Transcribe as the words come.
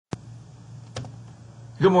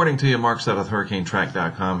Good morning to you, Mark Sept with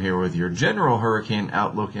HurricaneTrack.com here with your general hurricane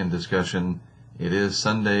outlook and discussion. It is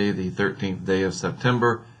Sunday, the 13th day of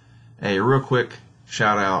September. A real quick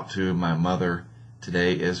shout out to my mother.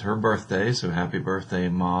 Today is her birthday, so happy birthday,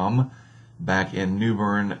 Mom, back in New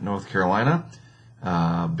Bern, North Carolina.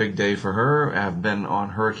 Big day for her. I've been on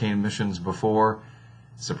hurricane missions before.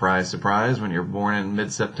 Surprise, surprise, when you're born in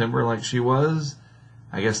mid-September like she was,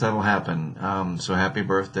 I guess that'll happen. So happy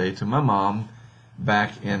birthday to my mom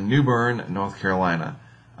back in New Bern, North Carolina.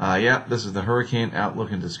 This is the hurricane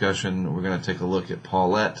outlook and discussion. We're going to take a look at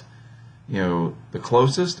Paulette. The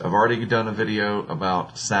closest. I've already done a video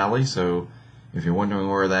about Sally, so if you're wondering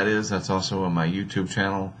where that is, that's also on my YouTube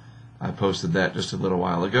channel. I posted that just a little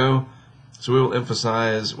while ago. So we will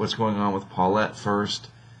emphasize what's going on with Paulette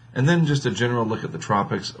first, and then just a general look at the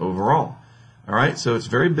tropics overall. All right, so it's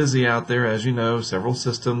very busy out there, as you know, several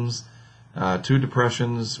systems, 2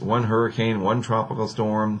 depressions, 1 hurricane, 1 tropical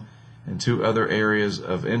storm, and 2 other areas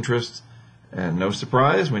of interest. And no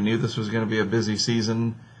surprise, we knew this was going to be a busy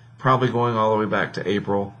season, probably going all the way back to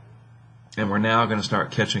April. And we're now going to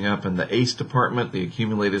start catching up in the ACE department, the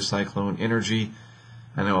accumulated cyclone energy.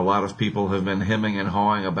 I know a lot of people have been hemming and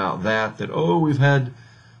hawing about that, we've had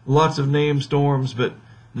lots of named storms, but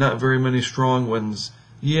not very many strong ones.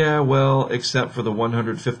 Yeah, well, except for the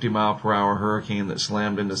 150-mile-per-hour hurricane that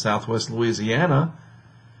slammed into southwest Louisiana,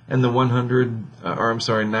 and the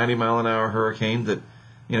 90-mile-an-hour hurricane that,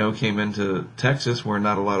 came into Texas where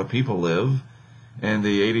not a lot of people live, and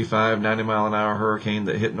the 85, 90-mile-an-hour hurricane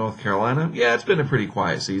that hit North Carolina. Yeah, it's been a pretty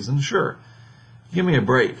quiet season, sure. Give me a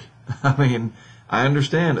break. I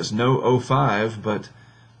understand it's no 05, but,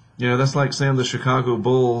 that's like saying the Chicago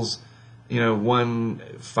Bulls won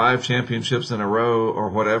 5 championships in a row or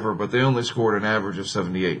whatever, but they only scored an average of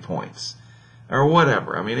 78 points or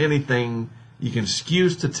whatever. Anything, you can skew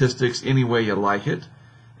statistics any way you like it,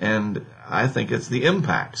 and I think it's the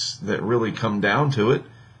impacts that really come down to it.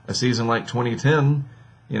 A season like 2010,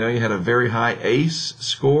 you had a very high ACE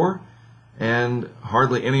score and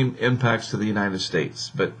hardly any impacts to the United States.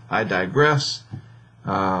 But I digress.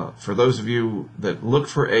 For those of you that look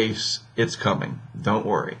for ACE, it's coming. Don't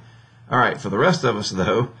worry. All right, for the rest of us,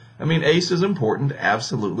 though, ACE is important,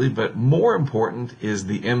 absolutely, but more important is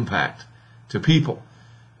the impact to people.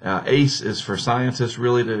 ACE is for scientists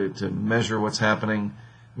really to measure what's happening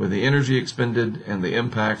with the energy expended, and the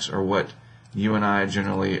impacts are what you and I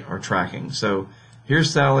generally are tracking. So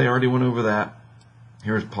here's Sally, I already went over that.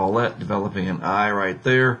 Here's Paulette developing an eye right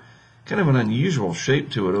there. Kind of an unusual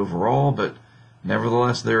shape to it overall, but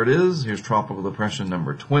nevertheless, there it is. Here's Tropical Depression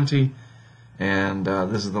number 20. And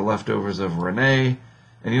this is the leftovers of Renee.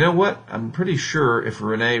 And you know what? I'm pretty sure if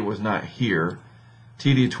Renee was not here,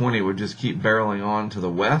 TD20 would just keep barreling on to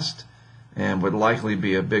the west and would likely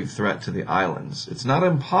be a big threat to the islands. It's not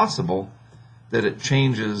impossible that it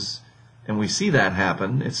changes, and we see that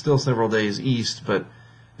happen. It's still several days east, but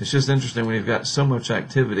it's just interesting when you've got so much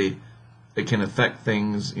activity, it can affect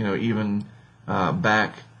things, even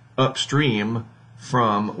back upstream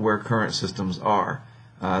from where current systems are.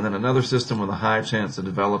 And then another system with a high chance of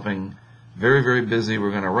developing, very, very busy.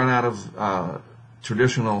 We're going to run out of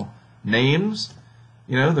traditional names.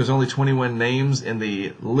 There's only 21 names in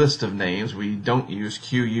the list of names. We don't use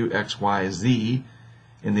Q, U, X, Y, Z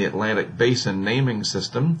in the Atlantic Basin naming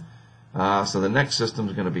system. So the next system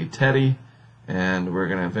is going to be Teddy, and we're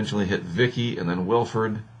going to eventually hit Vicky, and then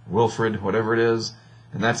Wilfred, whatever it is.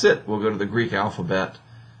 And that's it. We'll go to the Greek alphabet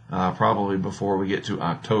probably before we get to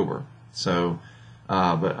October. So...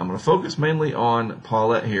 but I'm going to focus mainly on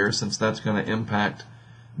Paulette here, since that's going to impact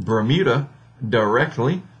Bermuda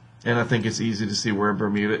directly. And I think it's easy to see where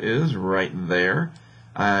Bermuda is, right there.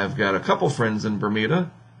 I've got a couple friends in Bermuda.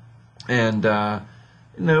 And,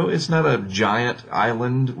 it's not a giant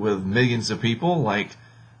island with millions of people like,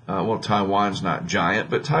 Taiwan's not giant,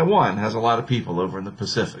 but Taiwan has a lot of people over in the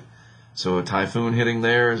Pacific. So a typhoon hitting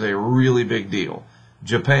there is a really big deal.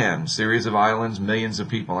 Japan, series of islands, millions of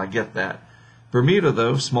people. I get that. Bermuda,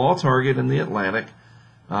 though, small target in the Atlantic,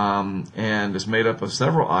 and is made up of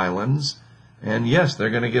several islands, and yes, they're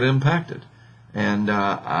going to get impacted. And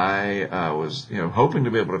I was, hoping to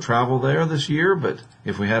be able to travel there this year, but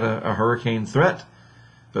if we had a hurricane threat,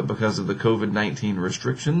 but because of the COVID-19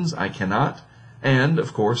 restrictions, I cannot. And,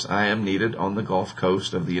 of course, I am needed on the Gulf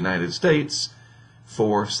Coast of the United States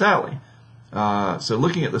for Sally. So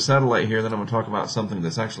looking at the satellite here, then I'm going to talk about something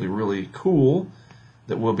that's actually really cool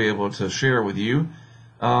that we'll be able to share with you.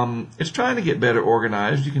 It's trying to get better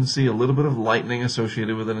organized. You can see a little bit of lightning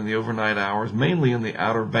associated with it in the overnight hours, mainly in the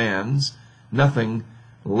outer bands. Nothing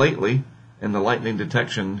lately in the lightning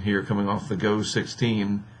detection here coming off the GO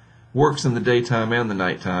 16 works in the daytime and the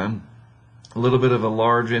nighttime. A little bit of a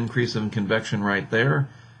large increase in convection right there,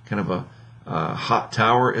 kind of a hot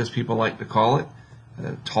tower, as people like to call it,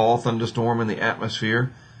 a tall thunderstorm in the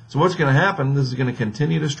atmosphere. So what's going to happen, this is going to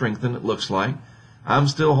continue to strengthen, it looks like. I'm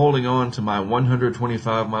still holding on to my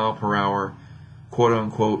 125 mile per hour,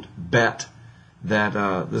 quote-unquote, bet that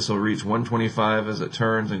this will reach 125 as it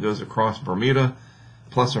turns and goes across Bermuda,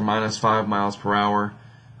 plus or minus 5 miles per hour.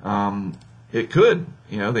 It could.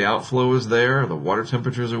 The outflow is there. The water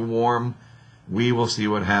temperatures are warm. We will see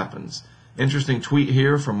what happens. Interesting tweet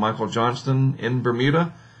here from Michael Johnston in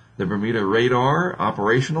Bermuda. The Bermuda radar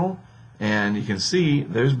operational. And you can see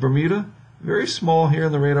there's Bermuda. Very small here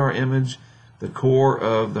in the radar image. The core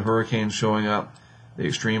of the hurricane showing up. The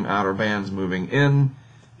extreme outer bands moving in.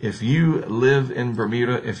 If you live in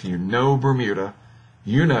Bermuda, if you know Bermuda,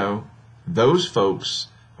 you know those folks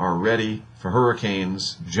are ready for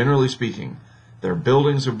hurricanes, generally speaking. Their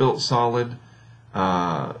buildings are built solid.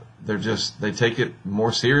 They take it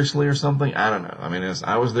more seriously or something. I don't know. I mean,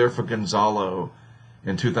 I was there for Gonzalo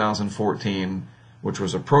in 2014, which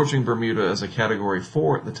was approaching Bermuda as a Category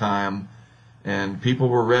 4 at the time, and people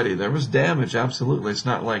were ready. There was damage, absolutely. It's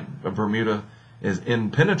not like Bermuda is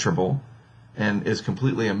impenetrable and is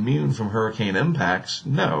completely immune from hurricane impacts.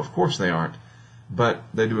 No, of course they aren't. But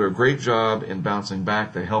they do a great job in bouncing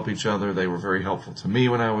back. They help each other. They were very helpful to me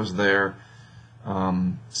when I was there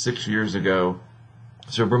 6 years ago.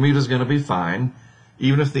 So Bermuda's going to be fine.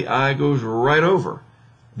 Even if the eye goes right over,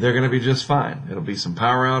 they're going to be just fine. It'll be some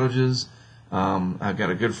power outages. I've got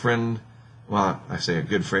a good friend. Well, I say a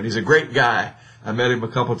good friend. He's a great guy. I met him a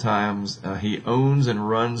couple times. He owns and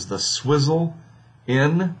runs the Swizzle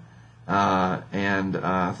Inn. And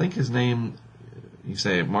I think his name, you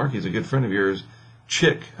say, Mark, he's a good friend of yours.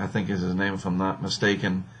 Chick, I think is his name, if I'm not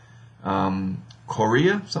mistaken.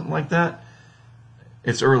 Korea, something like that.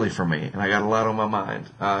 It's early for me, and I got a lot on my mind.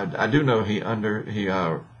 I do know he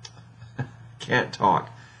can't talk.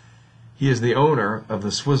 He is the owner of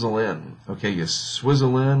the Swizzle Inn. Okay, you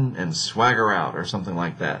swizzle in and swagger out, or something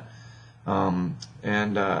like that.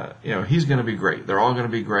 He's going to be great. They're all going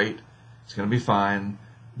to be great. It's going to be fine.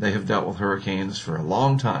 They have dealt with hurricanes for a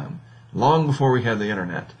long time, long before we had the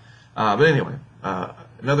internet. But anyway,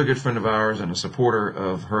 another good friend of ours and a supporter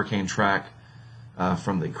of HurricaneTrack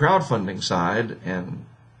from the crowdfunding side and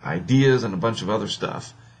ideas and a bunch of other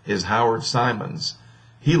stuff is Howard Simons.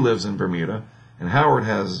 He lives in Bermuda, and Howard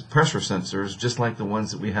has pressure sensors just like the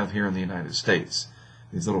ones that we have here in the United States,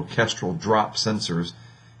 these little Kestrel drop sensors,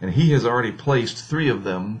 and he has already placed 3 of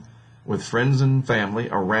them with friends and family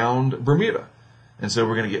around Bermuda. And so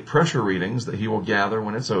we're going to get pressure readings that he will gather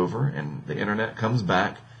when it's over and the internet comes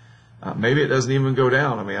back. Maybe it doesn't even go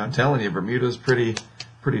down. I mean, I'm telling you, Bermuda's pretty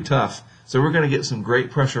tough. So we're going to get some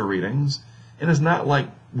great pressure readings. And it's not like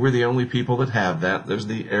we're the only people that have that. There's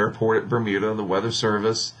the airport at Bermuda, the weather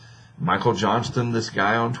service, Michael Johnston, this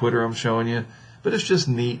guy on Twitter I'm showing you. But it's just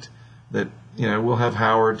neat that, we'll have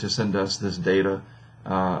Howard to send us this data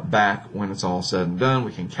back when it's all said and done.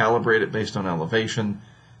 We can calibrate it based on elevation.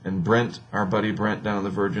 And Brent, our buddy Brent down in the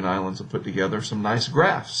Virgin Islands, will put together some nice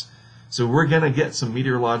graphs. So we're going to get some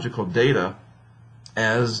meteorological data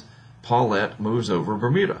as Paulette moves over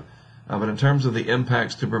Bermuda. But in terms of the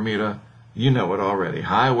impacts to Bermuda, you know it already.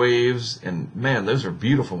 High waves, and man, those are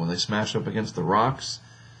beautiful when they smash up against the rocks.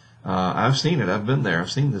 I've seen it. I've been there.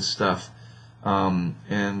 I've seen this stuff.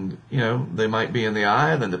 They might be in the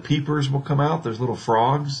eye, then the peepers will come out. There's little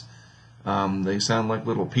frogs. They sound like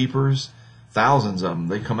little peepers. Thousands of them.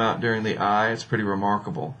 They come out during the eye. It's pretty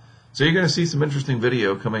remarkable. So you're going to see some interesting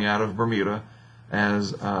video coming out of Bermuda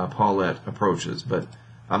as Paulette approaches. But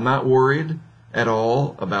I'm not worried at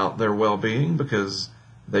all about their well-being because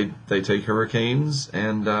they take hurricanes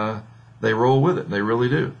and they roll with it. They really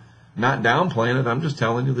do. Not downplaying it. I'm just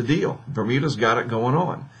telling you the deal. Bermuda's got it going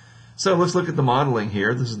on. So let's look at the modeling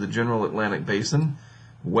here. This is the general Atlantic Basin,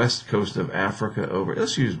 west coast of Africa over.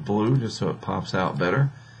 Let's use blue just so it pops out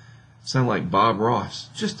better. Sound like Bob Ross.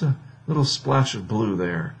 Just a little splash of blue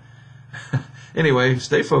there. Anyway,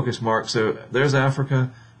 stay focused, Mark. So there's Africa,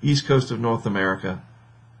 east coast of North America,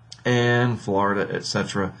 and Florida,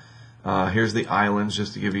 etc. Here's the islands,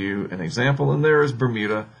 just to give you an example. And there is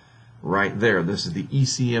Bermuda right there. This is the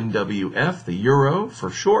ECMWF, the Euro for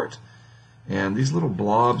short. And these little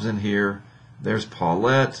blobs in here, there's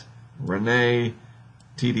Paulette, Renee,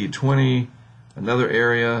 TD20, another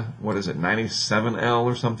area, what is it, 97L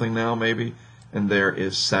or something now maybe, and there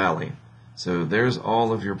is Sally. So there's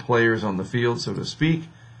all of your players on the field, so to speak.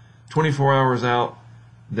 24 hours out,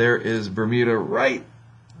 there is Bermuda right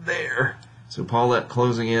there. So Paulette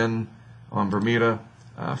closing in on Bermuda.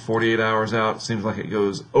 48 hours out, seems like it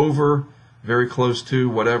goes over, very close to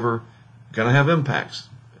whatever, going to have impacts.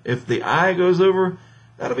 If the eye goes over,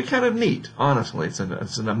 that'll be kind of neat, honestly. It's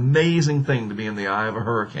an amazing thing to be in the eye of a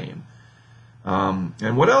hurricane.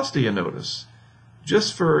 And what else do you notice?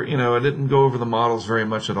 Just for, I didn't go over the models very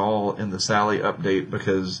much at all in the Sally update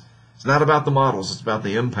because it's not about the models, it's about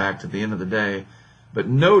the impact at the end of the day. But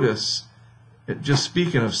notice, just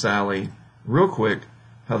speaking of Sally, real quick,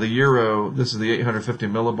 how the euro, this is the 850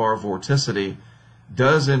 millibar vorticity,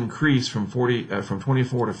 does increase from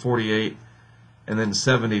 24 to 48 and then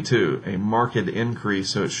 72, a marked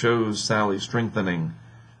increase. So it shows Sally strengthening.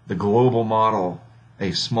 The global model,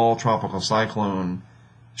 a small tropical cyclone,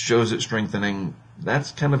 shows it strengthening.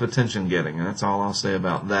 That's kind of attention getting, and that's all I'll say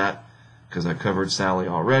about that because I covered Sally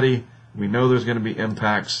already. We know there's going to be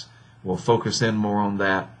impacts. We'll focus in more on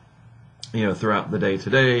that, throughout the day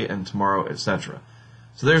today and tomorrow, etc.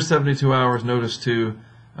 So there's 72 hours. Notice too,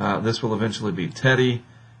 this will eventually be Teddy,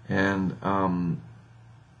 and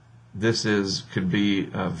this could be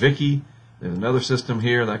Vicky. There's another system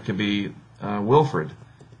here that could be Wilfred,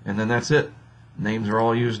 and then that's it. Names are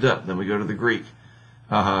all used up. Then we go to the Greek.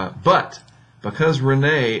 But because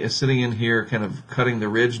Renee is sitting in here kind of cutting the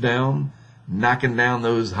ridge down, knocking down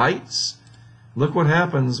those heights, look what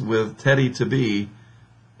happens with Teddy to be.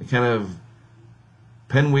 It kind of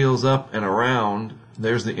pinwheels up and around.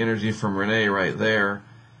 There's the energy from Renee right there.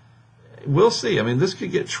 We'll see. I mean, this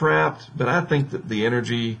could get trapped, but I think that the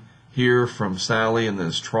energy here from Sally and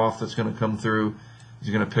this trough that's going to come through is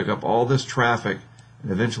going to pick up all this traffic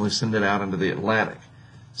and eventually send it out into the Atlantic.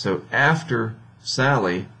 So after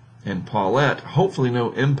Sally and Paulette, hopefully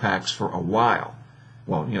no impacts for a while.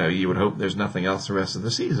 Well, you would hope there's nothing else the rest of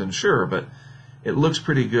the season, sure, but it looks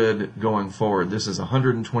pretty good going forward. This is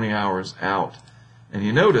 120 hours out. And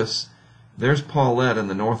you notice there's Paulette in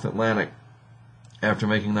the North Atlantic after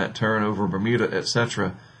making that turn over Bermuda,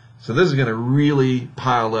 etc. So this is going to really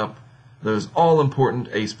pile up those all-important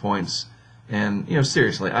ace points. And,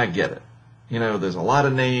 seriously, I get it. There's a lot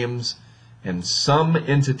of names, and some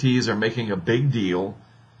entities are making a big deal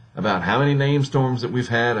about how many name storms that we've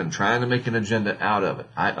had and trying to make an agenda out of it.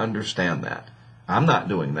 I understand that. I'm not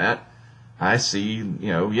doing that. I see,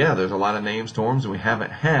 there's a lot of name storms, and we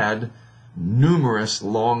haven't had numerous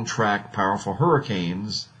long-track powerful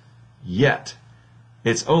hurricanes yet.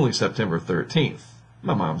 It's only September 13th,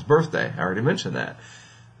 my mom's birthday. I already mentioned that.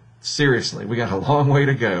 Seriously, we got a long way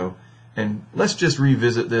to go. And let's just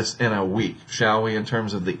revisit this in a week, shall we, in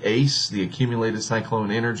terms of the ACE, the accumulated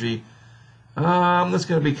cyclone energy. That's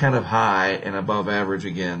going to be kind of high and above average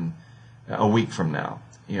again a week from now.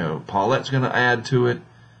 Paulette's going to add to it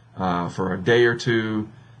for a day or two.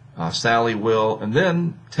 Sally will. And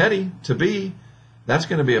then Teddy, to be, that's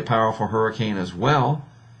going to be a powerful hurricane as well.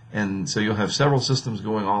 And so you'll have several systems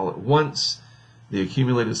going all at once. The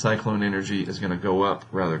accumulated cyclone energy is going to go up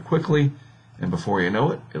rather quickly. And before you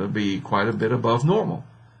know it, it'll be quite a bit above normal.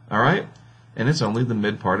 All right? And it's only the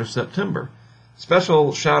mid part of September.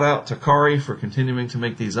 Special shout out to Kari for continuing to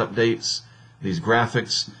make these updates, these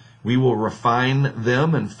graphics. We will refine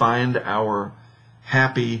them and find our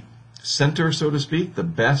happy center, so to speak, the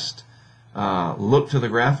best look to the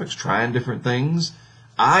graphics, trying different things.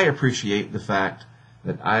 I appreciate the fact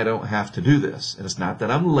that I don't have to do this. And it's not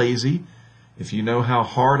that I'm lazy. If you know how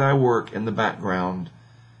hard I work in the background,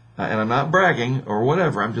 and I'm not bragging or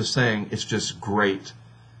whatever, I'm just saying it's just great.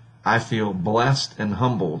 I feel blessed and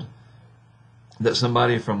humbled that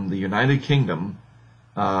somebody from the United Kingdom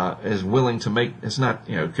is willing to make, it's not,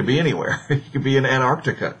 it could be anywhere. It could be in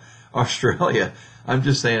Antarctica, Australia. I'm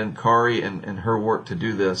just saying Kari and her work to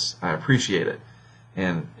do this, I appreciate it.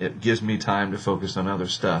 And it gives me time to focus on other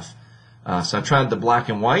stuff. So I tried the black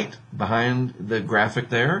and white behind the graphic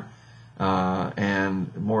there,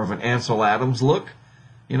 and more of an Ansel Adams look.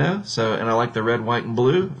 So, and I like the red, white, and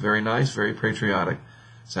blue. Very nice, very patriotic.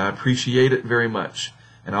 So I appreciate it very much.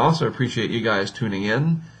 And I also appreciate you guys tuning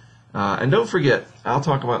in. And don't forget, I'll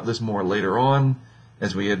talk about this more later on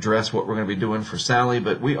as we address what we're going to be doing for Sally,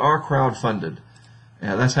 but we are crowdfunded.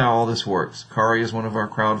 That's how all this works. Kari is one of our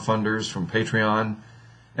crowdfunders from Patreon.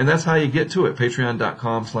 And that's how you get to it,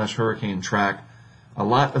 patreon.com/HurricaneTrack. A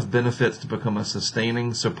lot of benefits to become a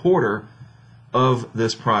sustaining supporter of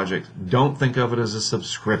this project. Don't think of it as a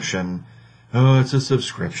subscription. Oh, it's a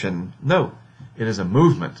subscription. No, it is a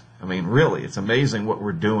movement. I mean, really, it's amazing what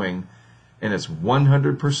we're doing, and it's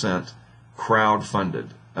 100%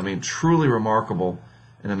 crowd-funded. I mean, truly remarkable,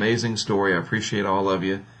 an amazing story. I appreciate all of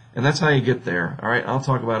you, and that's how you get there. All right, I'll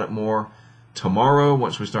talk about it more tomorrow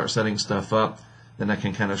once we start setting stuff up. Then I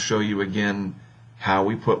can kind of show you again how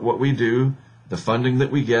we put what we do the funding that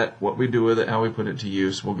we get, what we do with it, how we put it to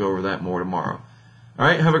use. We'll go over that more tomorrow. All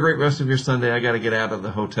right, have a great rest of your Sunday. I got to get out of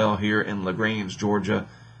the hotel here in LaGrange, Georgia,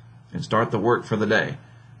 and start the work for the day.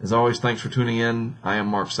 As always, thanks for tuning in. I am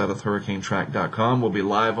Mark Sudduth, HurricaneTrack.com. We'll be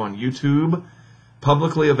live on YouTube,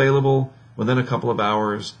 publicly available within a couple of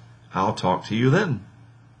hours. I'll talk to you then.